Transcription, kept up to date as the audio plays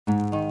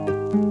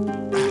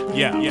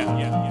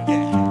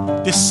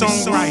This song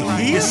right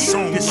here.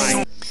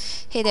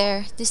 Hey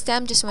there, this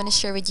time just want to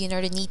share with you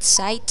another neat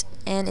site,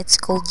 and it's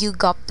called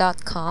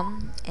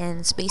YUGOP.com,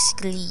 and it's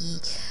basically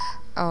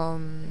a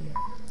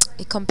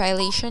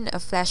compilation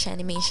of flash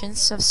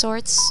animations of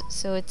sorts,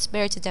 so it's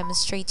better to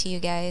demonstrate to you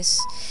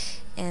guys.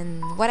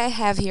 And what I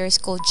have here is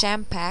called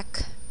Jam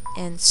Pack,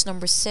 and it's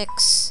number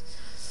 6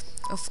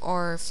 of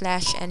our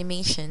flash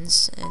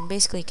animations, and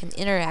basically you can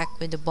interact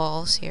with the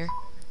balls here.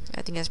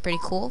 I think that's pretty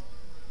cool.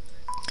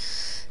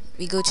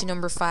 We go to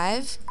number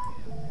 5.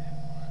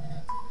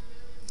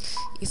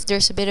 If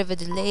there's a bit of a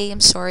delay,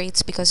 I'm sorry,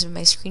 it's because of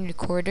my screen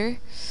recorder.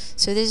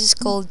 So this is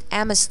called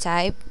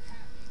Amaztype.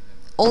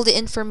 All the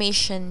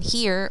information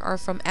here are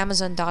from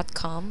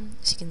Amazon.com,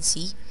 as you can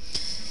see.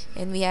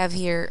 And we have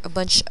here a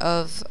bunch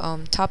of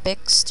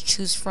topics to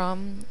choose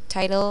from: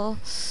 title,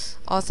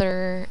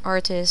 author,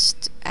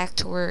 artist,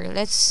 actor.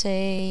 Let's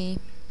say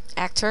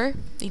actor.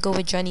 We go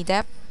with Johnny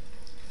Depp.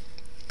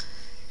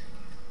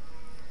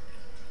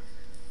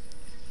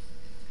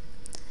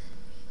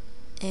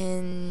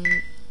 And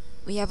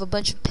we have a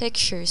bunch of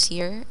pictures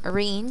here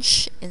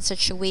arranged in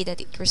such a way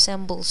that it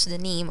resembles the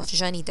name of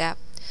Johnny Depp.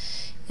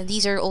 And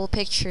these are all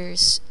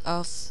pictures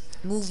of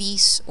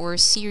movies or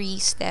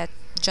series that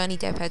Johnny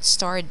Depp had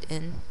starred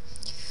in.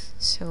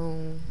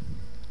 So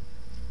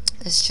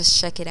let's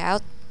just check it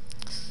out.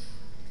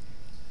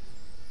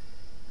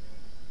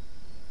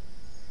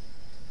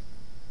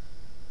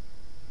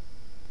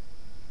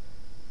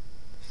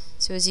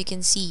 So as you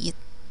can see, it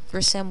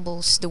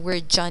resembles the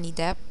word Johnny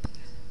Depp,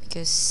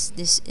 because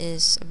this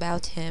is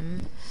about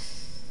him.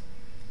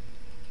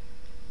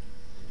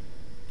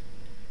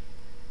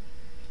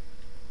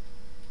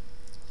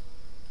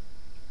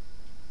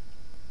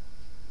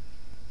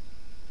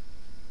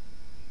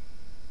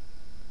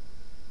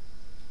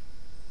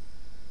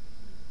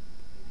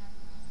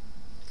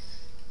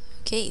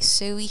 Okay,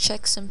 so we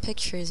check some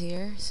pictures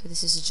here. So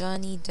this is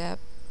Johnny Depp.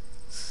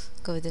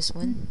 Go with this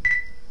one.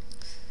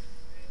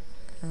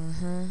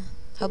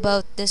 How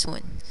about this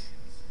one?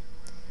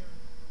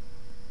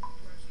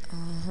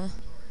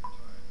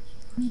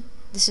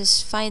 This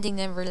is Finding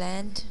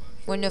Neverland,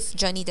 one of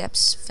Johnny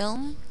Depp's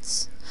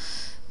films,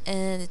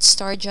 and it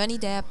starred Johnny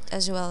Depp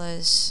as well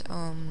as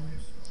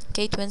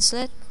Kate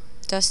Winslet,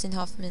 Dustin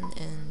Hoffman,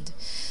 and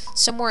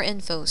some more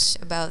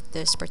infos about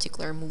this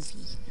particular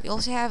movie. We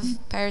also have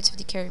Pirates of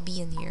the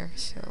Caribbean here,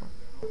 so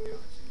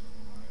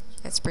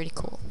that's pretty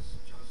cool.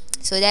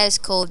 So that is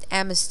called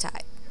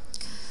Amaztype.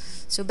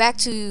 So back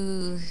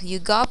to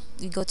YUGOP,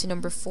 we go to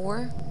number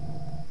 4.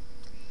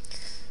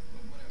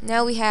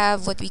 Now we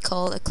have what we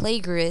call a clay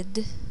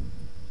grid.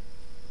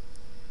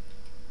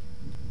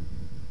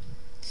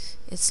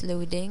 It's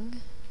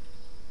loading.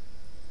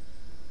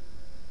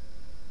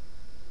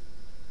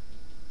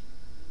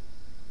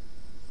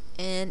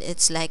 And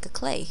it's like a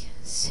clay.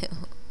 So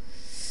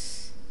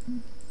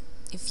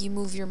if you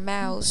move your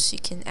mouse, you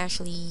can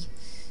actually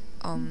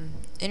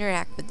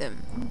interact with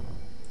them.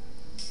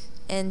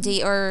 And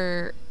they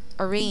are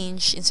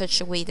arranged in such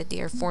a way that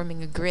they are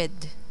forming a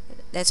grid.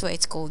 That's why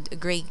it's called a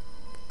clay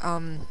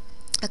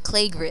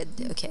grid.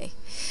 Okay,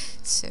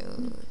 so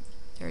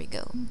there we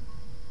go.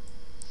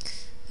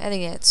 I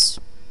think that's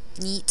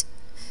neat.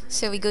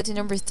 So we go to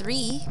number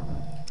 3.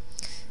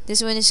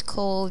 This one is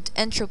called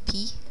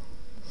entropy.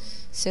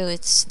 So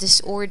it's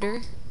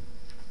disorder.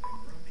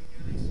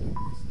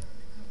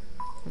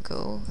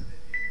 Go.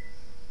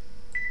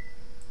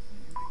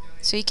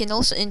 So you can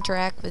also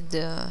interact with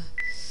the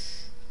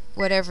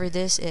whatever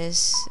this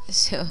is.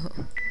 So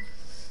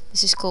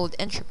this is called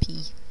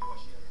entropy.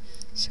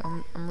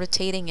 So I'm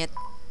rotating it.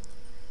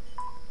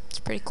 It's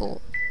pretty cool.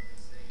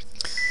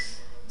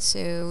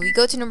 So we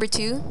go to number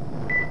 2.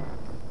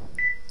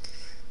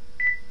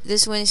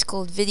 This one is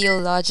called video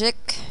logic.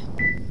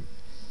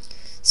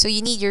 So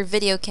you need your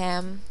video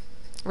cam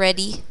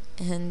ready,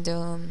 and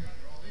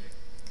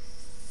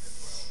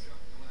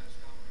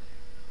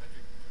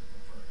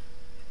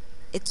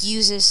it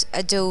uses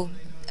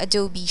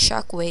Adobe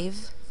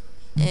Shockwave,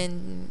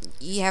 and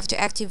you have to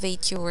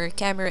activate your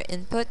camera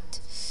input.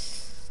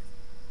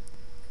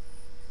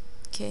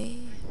 Okay.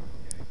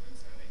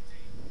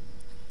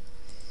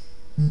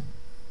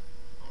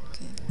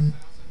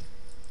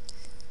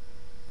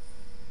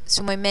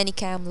 So my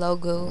Manicam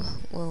logo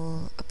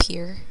will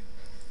appear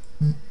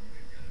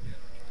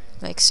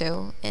like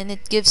so, and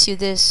it gives you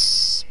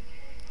this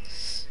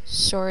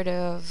sort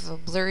of a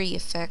blurry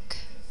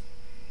effect.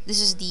 This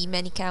is the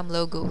Manicam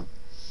logo.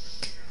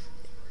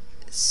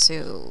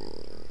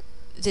 So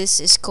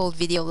this is called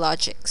Video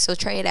Logic. So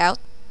try it out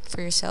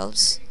for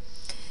yourselves.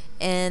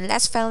 And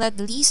last but not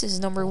least is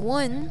number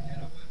 1,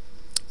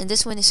 and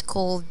this one is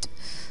called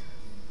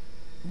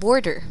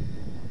border.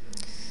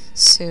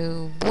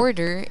 So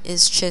border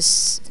is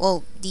just,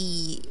 well,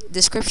 the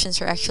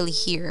descriptions are actually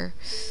here.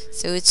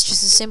 So it's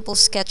just a simple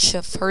sketch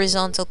of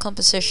horizontal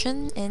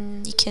composition,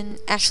 and you can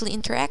actually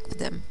interact with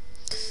them.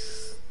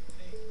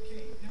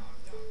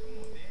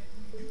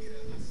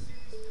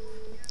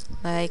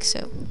 Like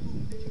so.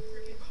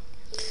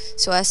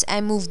 So as I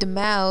move the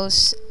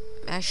mouse,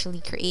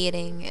 actually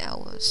creating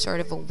a sort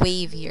of a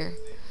wave here.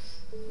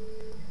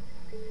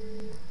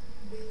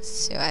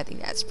 So I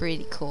think that's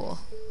pretty cool.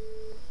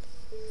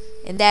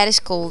 And that is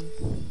called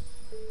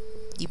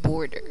the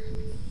border.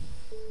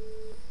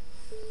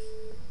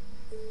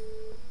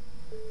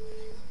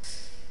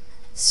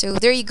 So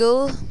there you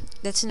go.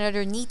 That's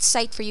another neat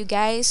site for you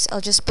guys.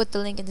 I'll just put the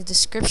link in the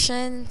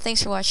description.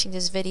 Thanks for watching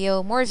this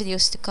video. More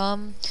videos to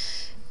come.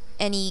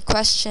 Any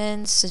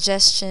questions,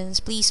 suggestions,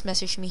 please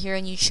message me here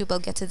on YouTube. I'll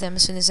get to them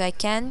as soon as I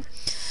can.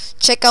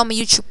 Check out my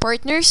YouTube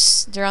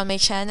partners. They're on my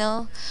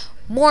channel.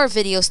 More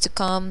videos to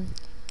come.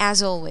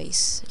 As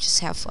always,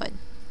 just have fun.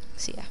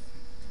 See ya.